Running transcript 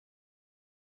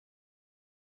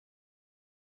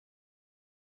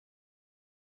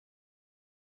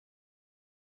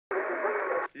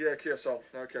Yeah, QSL.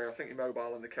 Okay, I think you're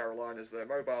mobile in the Carolinas there.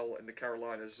 Mobile in the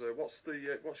Carolinas. What's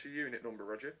your unit number,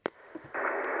 Roger?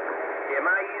 Yeah,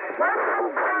 my unit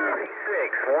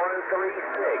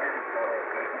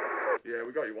 136. Yeah,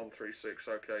 we got you 136.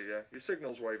 Okay, yeah. Your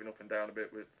signal's waving up and down a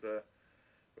bit with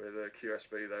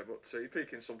QSB there, but you're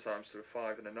peaking sometimes to a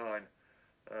 5 and a 9.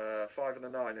 5 and a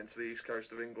 9 into the east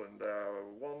coast of England.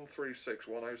 136,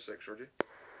 106, Roger.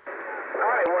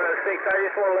 Alright, 106, I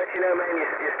just want to let you know, man,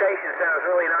 your station sounds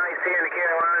really nice here in the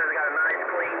Carolinas. It's got a nice,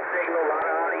 clean signal, a lot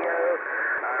of audio.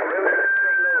 Really good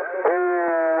signal.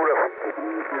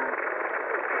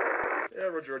 Yeah,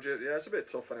 Roger, Roger. Yeah, it's a bit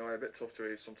tough anyway, a bit tough to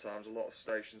hear sometimes. A lot of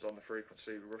stations on the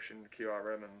frequency, Russian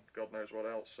QRM and God knows what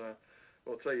else. But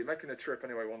I'll tell you, making a trip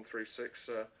anyway,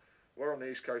 136. We're on the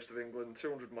east coast of England,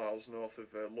 200 miles north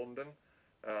of London.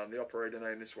 And the operator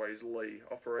name this way is Lee.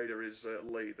 Operator is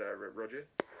Lee there, Roger.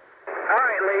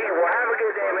 Alright, Lee. Well, have a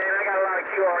good day, man. I got a lot of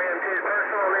QRM too. The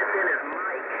person on this end is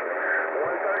Mike.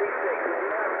 136. You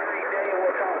have a great day, and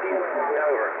we'll talk to you when we're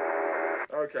over.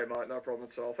 Okay, Mike, no problem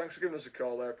at all. Thanks for giving us a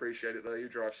call there. Appreciate it there. You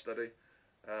drive steady.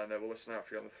 And we'll listen out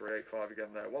for you on the 385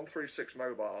 again there. 136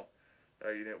 mobile,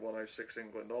 unit 106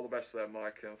 England. All the best there,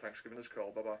 Mike, and thanks for giving us a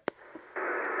call. Bye-bye.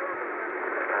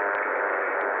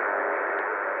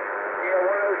 Yeah,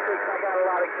 106, I got a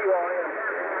lot of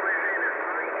QRM.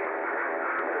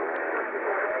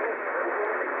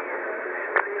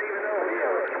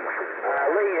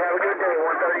 Lee, have a good day.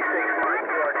 136, Mike,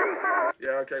 QRT.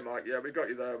 Yeah, okay, Mike. Yeah, we got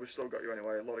you there. We've still got you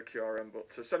anyway. A lot of QRM, but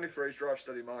 73's drive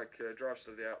steady, Mike. Drive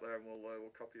steady out there, and we'll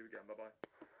copy you again. Bye-bye.